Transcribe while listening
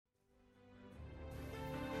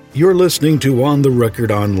You're listening to On the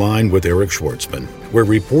Record Online with Eric Schwartzman, where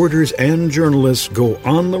reporters and journalists go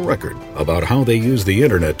on the record about how they use the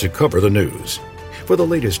internet to cover the news. For the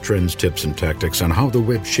latest trends, tips, and tactics on how the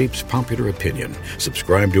web shapes popular opinion,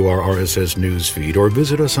 subscribe to our RSS news feed or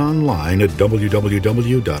visit us online at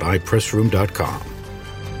www.ipressroom.com.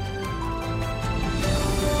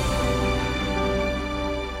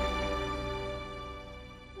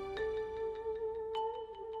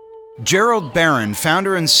 Gerald Barron,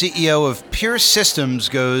 founder and CEO of Pure Systems,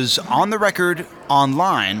 goes on the record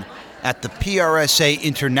online at the PRSA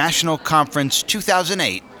International Conference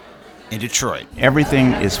 2008 in Detroit.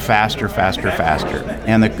 Everything is faster.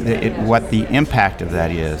 And what the impact of that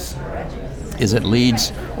is it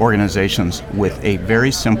leads organizations with a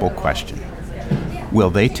very simple question. Will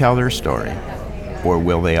they tell their story, or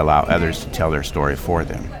will they allow others to tell their story for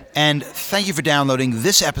them? And thank you for downloading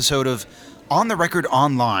this episode of On the Record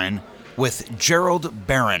Online with Gerald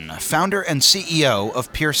Barron, founder and CEO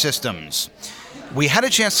of Pure Systems. We had a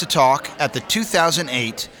chance to talk at the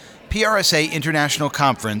 2008 PRSA International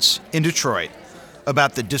Conference in Detroit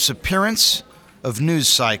about the disappearance of news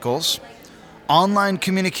cycles, online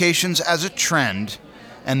communications as a trend,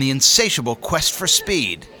 and the insatiable quest for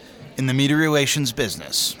speed in the media relations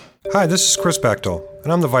business. Hi, this is Chris Bechtel,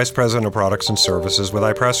 and I'm the Vice President of Products and Services with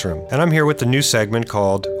iPressroom, and I'm here with the new segment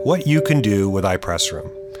called What You Can Do with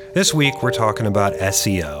iPressroom. This week, we're talking about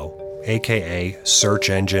SEO, aka Search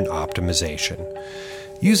Engine Optimization.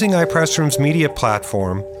 Using iPressroom's media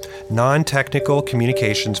platform, non-technical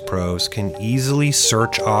communications pros can easily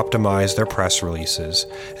search optimize their press releases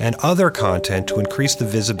and other content to increase the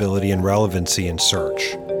visibility and relevancy in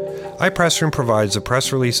search. iPressroom provides a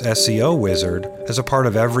press release SEO wizard as a part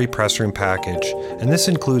of every Pressroom package, and this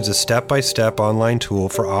includes a step-by-step online tool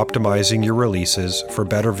for optimizing your releases for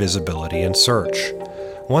better visibility in search.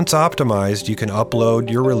 Once optimized, you can upload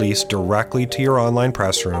your release directly to your online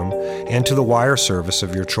Pressroom and to the wire service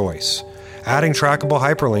of your choice. Adding trackable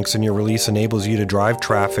hyperlinks in your release enables you to drive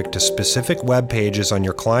traffic to specific web pages on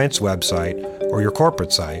your client's website or your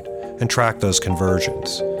corporate site and track those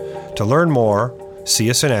conversions. To learn more, see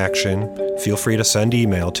us in action, feel free to send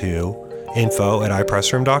email to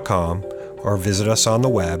info@ipressroom.com or visit us on the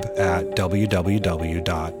web at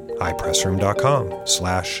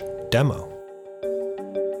www.ipressroom.com/demo.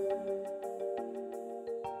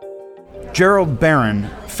 Gerald Barron,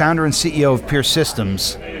 founder and CEO of Pure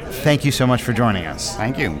Systems, thank you so much for joining us.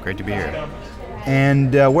 Thank you. Great to be here.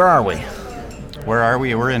 And where are we? Where are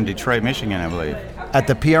we? We're in Detroit, Michigan, I believe. At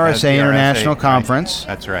the PRSA International Conference. Right.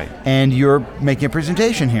 That's right. And you're making a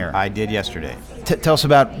presentation here. I did yesterday. Tell us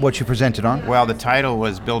about what you presented on. Well, the title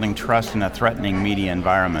was Building Trust in a Threatening Media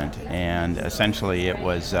Environment, and essentially it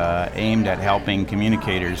was aimed at helping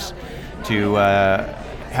communicators to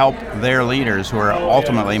help their leaders who are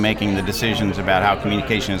ultimately making the decisions about how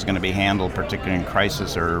communication is going to be handled, particularly in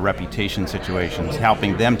crisis or reputation situations,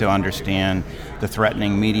 helping them to understand the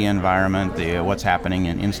threatening media environment, what's happening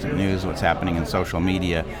in instant news, what's happening in social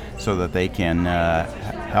media, so that they can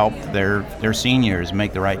help their seniors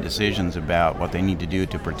make the right decisions about what they need to do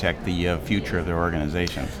to protect the future of their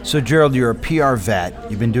organization. So, Gerald, you're a PR vet.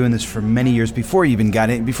 You've been doing this for many years. Before you even got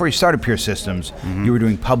in, before you started Pure Systems, you were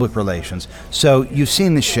doing public relations. So you've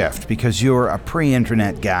seen the shift because you're a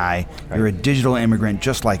pre-internet guy. Right. You're a digital immigrant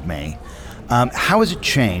just like me. How has it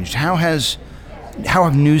changed? How have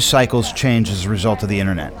news cycles changed as a result of the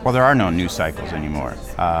internet? Well, there are no news cycles anymore.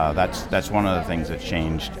 That's one of the things that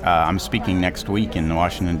changed. I'm speaking next week in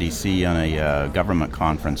Washington, D.C. on a government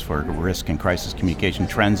conference for risk and crisis communication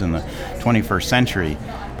trends in the 21st century,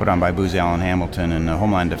 put on by Booz Allen Hamilton and the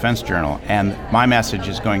Homeland Defense Journal. And my message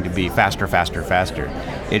is going to be faster.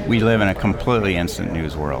 We live in a completely instant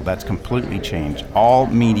news world. That's completely changed. All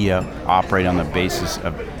media operate on the basis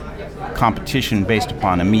of competition based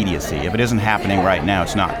upon immediacy. If it isn't happening right now,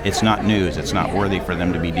 it's not news. It's not worthy for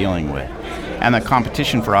them to be dealing with. And the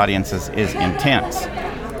competition for audiences is intense.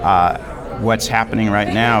 What's happening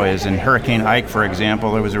right now is in Hurricane Ike, for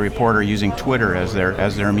example, there was a reporter using Twitter as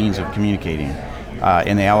their means of communicating.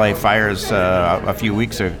 In the LA fires a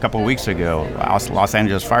couple of weeks ago, Los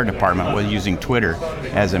Angeles Fire Department was using Twitter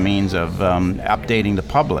as a means of updating the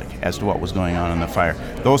public as to what was going on in the fire.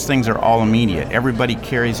 Those things are all immediate. Everybody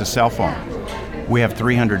carries a cell phone. We have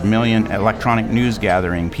 300 million electronic news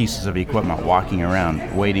gathering pieces of equipment walking around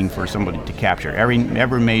waiting for somebody to capture.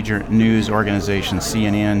 Every major news organization,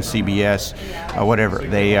 CNN, CBS, whatever,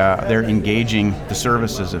 they're engaging the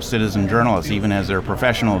services of citizen journalists, even as their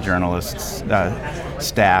professional journalists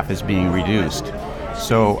staff is being reduced.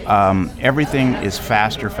 So everything is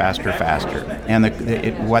faster. And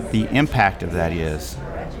what the impact of that is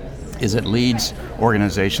is it leads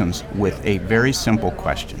organizations with a very simple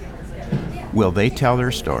question. Will they tell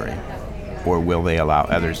their story, or will they allow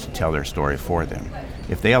others to tell their story for them?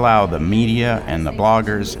 If they allow the media and the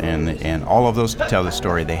bloggers and all of those to tell the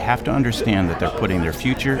story, they have to understand that they're putting their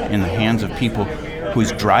future in the hands of people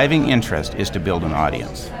whose driving interest is to build an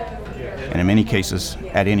audience, and in many cases,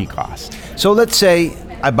 at any cost. So let's say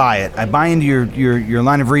I buy it. I buy into your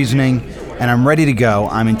line of reasoning, and I'm ready to go.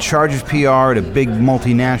 I'm in charge of PR at a big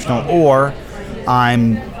multinational, or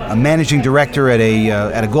I'm a managing director at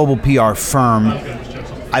a global PR firm.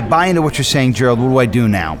 I buy into what you're saying, Gerald. What do I do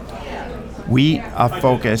now? We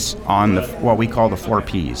focus on what we call the 4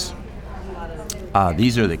 Ps.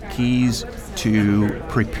 These are the keys to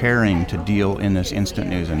preparing to deal in this instant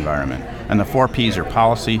news environment. And the 4 Ps are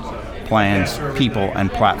policy, plans, people,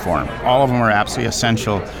 and platform. All of them are absolutely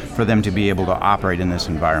essential for them to be able to operate in this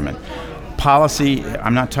environment. Policy,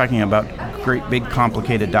 I'm not talking about great big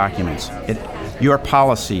complicated documents. Your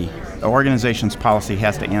policy, the organization's policy,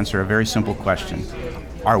 has to answer a very simple question.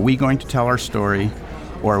 Are we going to tell our story,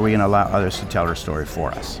 or are we going to allow others to tell our story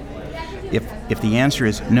for us? If the answer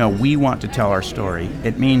is no, we want to tell our story,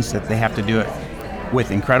 it means that they have to do it with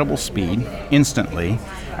incredible speed, instantly,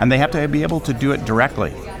 and they have to be able to do it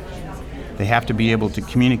directly. They have to be able to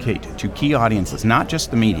communicate to key audiences, not just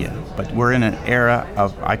the media, but we're in an era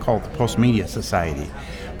of, I call it the post-media society,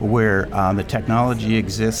 where the technology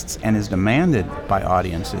exists and is demanded by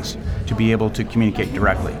audiences to be able to communicate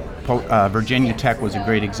directly. Virginia Tech was a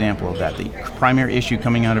great example of that. The primary issue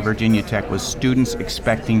coming out of Virginia Tech was students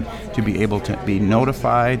expecting to be able to be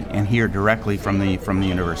notified and hear directly from the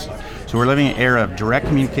university. So we're living in an era of direct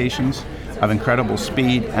communications, of incredible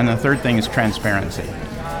speed, and the third thing is transparency.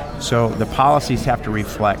 So the policies have to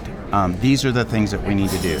reflect these are the things that we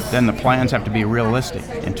need to do. Then the plans have to be realistic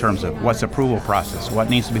in terms of what's the approval process, what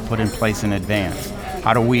needs to be put in place in advance,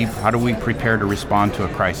 how do we prepare to respond to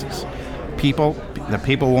a crisis. The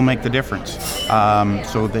people will make the difference.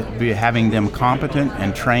 So that having them competent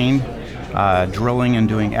and trained, drilling and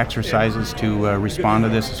doing exercises to respond to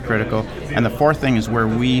this is critical. And the fourth thing is where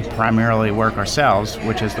we primarily work ourselves,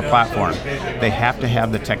 which is the platform. They have to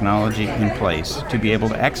have the technology in place to be able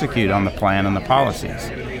to execute on the plan and the policies.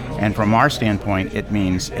 And from our standpoint, it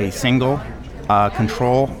means a single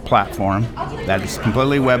control platform that is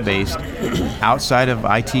completely web-based, outside of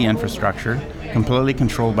IT infrastructure, completely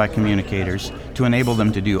controlled by communicators, to enable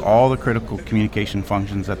them to do all the critical communication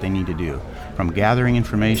functions that they need to do, from gathering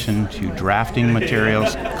information to drafting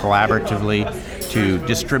materials collaboratively to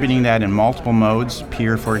distributing that in multiple modes.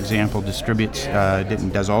 Peer, for example,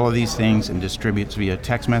 does all of these things and distributes via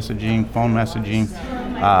text messaging, phone messaging,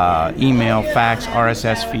 email, fax,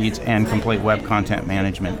 RSS feeds, and complete web content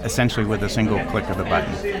management, essentially with a single click of the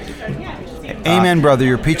button. Amen, brother.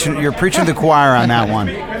 You're preaching to the choir on that one.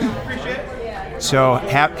 So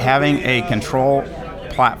having a control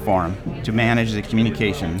platform to manage the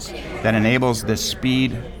communications that enables this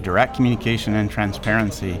speed, direct communication, and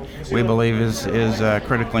transparency, we believe is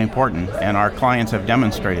critically important, and our clients have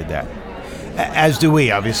demonstrated that. As do we,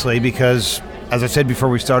 obviously, because, as I said before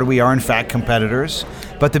we started, we are in fact competitors.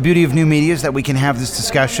 But the beauty of new media is that we can have this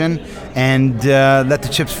discussion and let the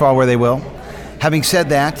chips fall where they will. Having said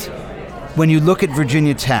that, when you look at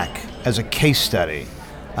Virginia Tech as a case study,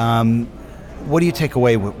 what do you take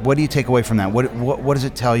away? What do you take away from that? What does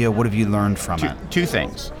it tell you? What have you learned from it? Two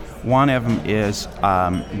things. One of them is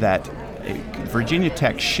that Virginia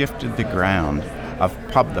Tech shifted the ground of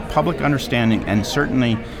the public understanding, and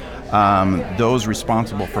certainly those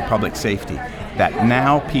responsible for public safety, that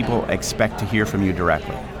now people expect to hear from you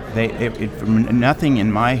directly. Nothing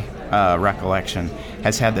in my recollection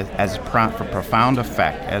has had as profound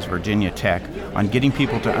effect as Virginia Tech on getting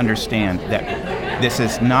people to understand that this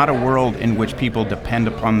is not a world in which people depend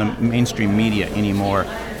upon the mainstream media anymore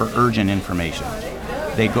for urgent information.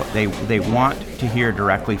 They want to hear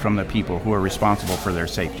directly from the people who are responsible for their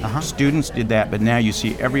safety. Students did that, but now you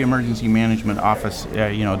see every emergency management office,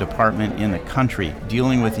 department in the country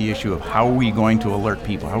dealing with the issue of how are we going to alert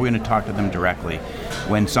people, how are we going to talk to them directly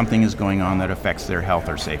when something is going on that affects their health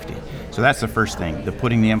or safety. So that's the first thing,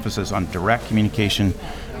 putting the emphasis on direct communication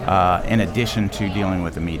in addition to dealing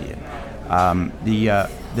with the media.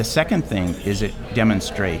 The second thing is it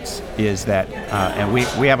demonstrates is that, and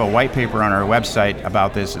we have a white paper on our website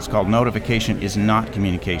about this. It's called "Notification is Not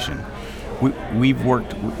Communication."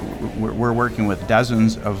 We're working with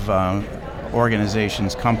dozens of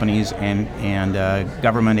organizations, companies, and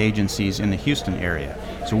government agencies in the Houston area.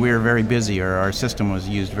 So we are very busy. Our system was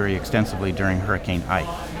used very extensively during Hurricane Ike,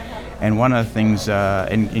 and one of the things,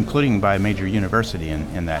 including by a major university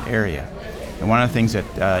in that area. And one of the things that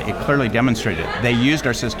it clearly demonstrated, they used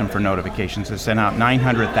our system for notifications. They sent out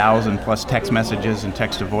 900,000 plus text messages and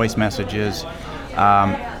text-to-voice messages.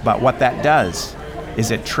 But what that does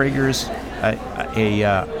is it triggers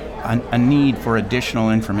a need for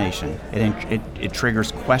additional information. It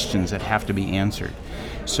triggers questions that have to be answered.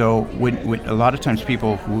 So when a lot of times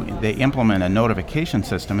people, they implement a notification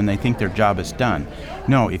system and they think their job is done.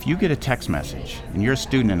 No, if you get a text message and you're a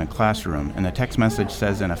student in a classroom and the text message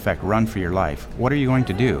says in effect, run for your life, what are you going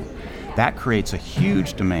to do? That creates a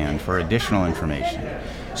huge demand for additional information.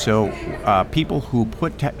 So people who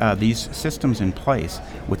put these systems in place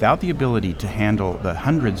without the ability to handle the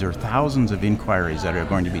hundreds or thousands of inquiries that are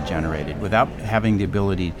going to be generated, without having the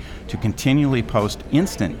ability to continually post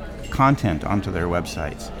instant content onto their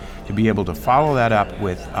websites, to be able to follow that up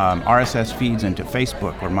with RSS feeds into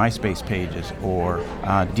Facebook or MySpace pages, or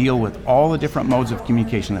deal with all the different modes of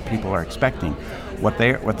communication that people are expecting. What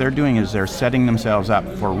they're doing is they're setting themselves up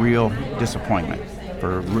for real disappointment,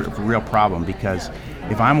 for a real problem, because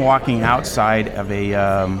if I'm walking outside of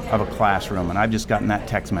a classroom and I've just gotten that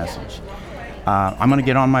text message, I'm going to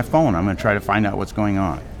get on my phone. I'm going to try to find out what's going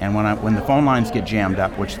on. And when the phone lines get jammed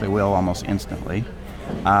up, which they will almost instantly,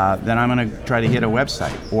 then I'm going to try to hit a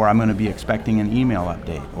website, or I'm going to be expecting an email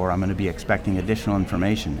update, or I'm going to be expecting additional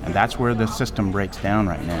information. And that's where the system breaks down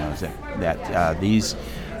right now, is that these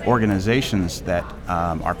organizations that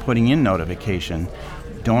are putting in notification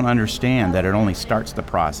don't understand that it only starts the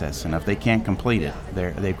process, and if they can't complete it,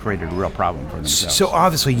 they've created a real problem for themselves. So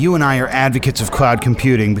obviously you and I are advocates of cloud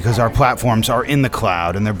computing because our platforms are in the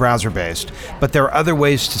cloud and they're browser-based, but there are other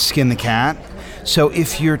ways to skin the cat. So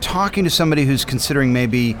if you're talking to somebody who's considering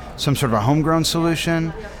maybe some sort of a homegrown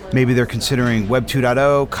solution, maybe they're considering Web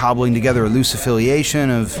 2.0, cobbling together a loose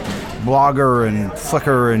affiliation of Blogger and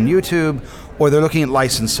Flickr and YouTube, or they're looking at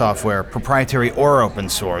licensed software, proprietary or open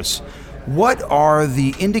source, what are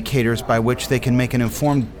the indicators by which they can make an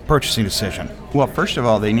informed purchasing decision? Well, first of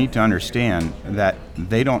all, they need to understand that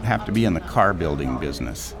they don't have to be in the car building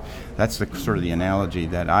business. That's the sort of the analogy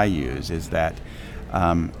that I use, is that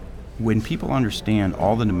when people understand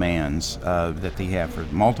all the demands that they have for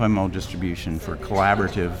multimodal distribution, for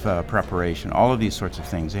collaborative preparation, all of these sorts of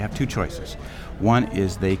things, they have two choices. One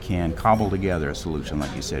is they can cobble together a solution,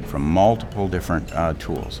 like you said, from multiple different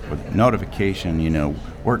tools, with notification,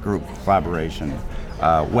 work group collaboration,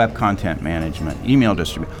 web content management, email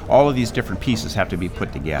distribution. All of these different pieces have to be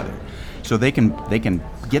put together. So they can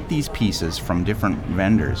get these pieces from different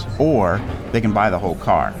vendors, or they can buy the whole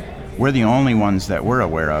car. We're the only ones that we're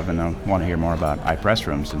aware of, and I want to hear more about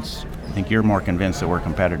iPressroom, since I think you're more convinced that we're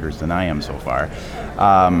competitors than I am so far.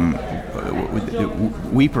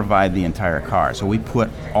 We provide the entire car, so we put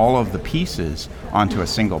all of the pieces onto a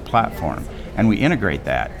single platform, and we integrate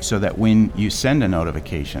that so that when you send a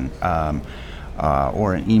notification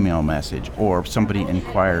or an email message, or somebody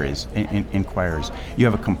inquires, you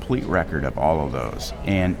have a complete record of all of those.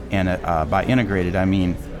 And by integrated, I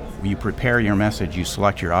mean you prepare your message, you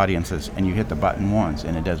select your audiences, and you hit the button once,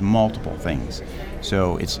 and it does multiple things.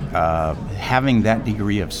 So it's having that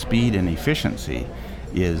degree of speed and efficiency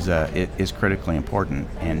is critically important,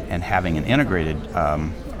 and having an integrated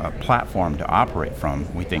platform to operate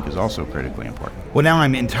from, we think, is also critically important. Well, now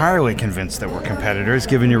I'm entirely convinced that we're competitors,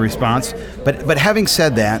 given your response. But having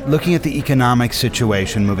said that, looking at the economic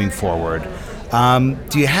situation moving forward,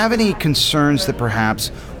 do you have any concerns that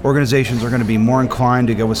perhaps organizations are going to be more inclined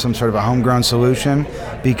to go with some sort of a homegrown solution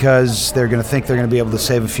because they're going to think they're going to be able to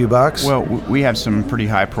save a few bucks? Well, we have some pretty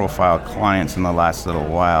high-profile clients in the last little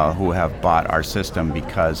while who have bought our system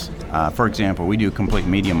because, for example, we do complete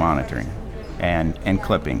media monitoring and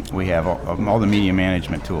clipping. We have all the media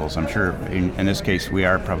management tools. I'm sure in this case we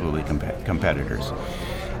are probably competitors.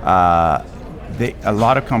 A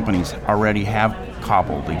lot of companies already have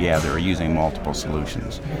cobbled together using multiple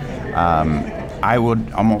solutions. I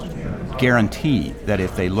would almost guarantee that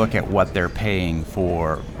if they look at what they're paying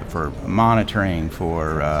for monitoring,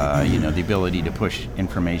 for the ability to push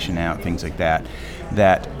information out, things like that,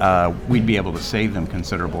 we'd be able to save them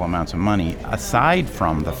considerable amounts of money, aside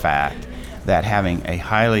from the fact that having a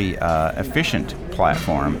highly efficient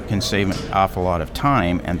platform can save an awful lot of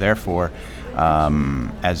time, and therefore,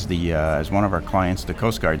 as one of our clients, the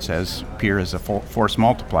Coast Guard, says, peer is a force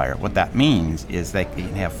multiplier. What that means is they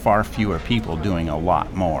can have far fewer people doing a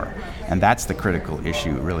lot more, and that's the critical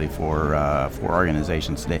issue, really, for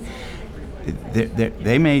organizations today.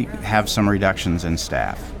 They may have some reductions in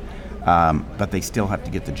staff, but they still have to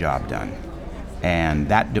get the job done. And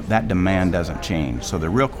that demand doesn't change. So the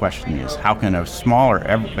real question is, how can a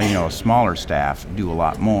smaller staff do a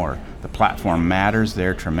lot more? The platform matters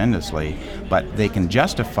there tremendously, but they can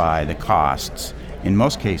justify the costs in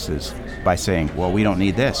most cases by saying, well, we don't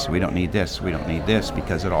need this, we don't need this, we don't need this,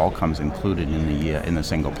 because it all comes included in the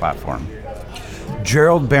single platform.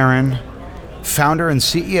 Gerald Barron, founder and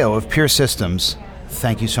CEO of PeerSystems,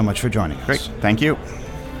 thank you so much for joining us. Great, thank you.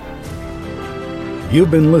 You've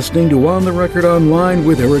been listening to On the Record Online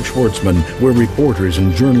with Eric Schwartzman, where reporters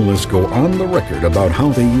and journalists go on the record about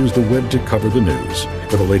how they use the web to cover the news.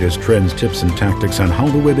 For the latest trends, tips, and tactics on how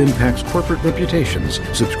the web impacts corporate reputations,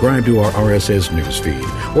 subscribe to our RSS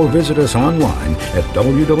newsfeed or visit us online at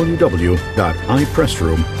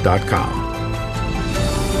www.ipressroom.com.